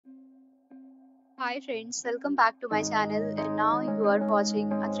Hi friends, welcome back to my channel and now you are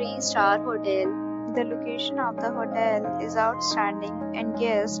watching a 3-star hotel. The location of the hotel is outstanding and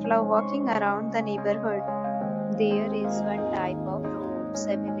guests love walking around the neighborhood. There is one type of rooms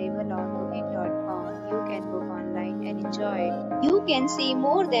available on booking.com. You can book online and enjoy it. You can see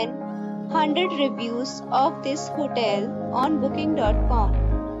more than 100 reviews of this hotel on booking.com.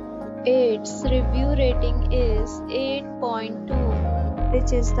 Its review rating is 8.2,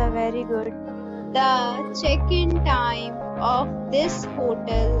 which is the very good. The check-in time of this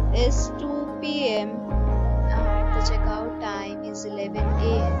hotel is 2 p.m. and the checkout time is 11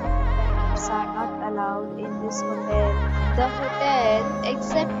 a.m. Pets are not allowed in this hotel. The hotel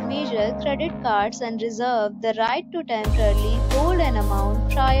accepts major credit cards and reserves the right to temporarily hold an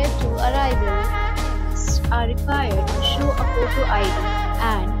amount prior to arrival. Guests are required to show a photo ID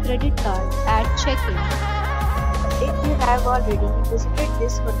and credit card at check-in. If you have already visited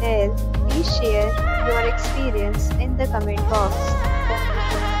this hotel, please share your experience in the comment box.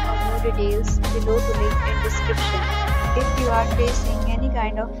 For more details, below the link in description. If you are facing any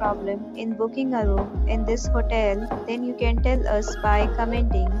kind of problem in booking a room in this hotel, then you can tell us by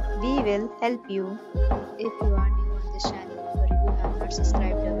commenting. We will help you. If you are new on this channel or you have not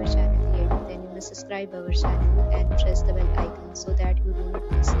subscribed our channel yet, then you must subscribe our channel and press the bell icon so that you do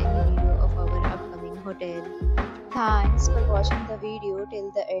not miss any video of our upcoming hotel. Thanks for watching the video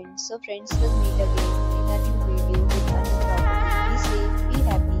till the end. So friends, will meet again in a new video.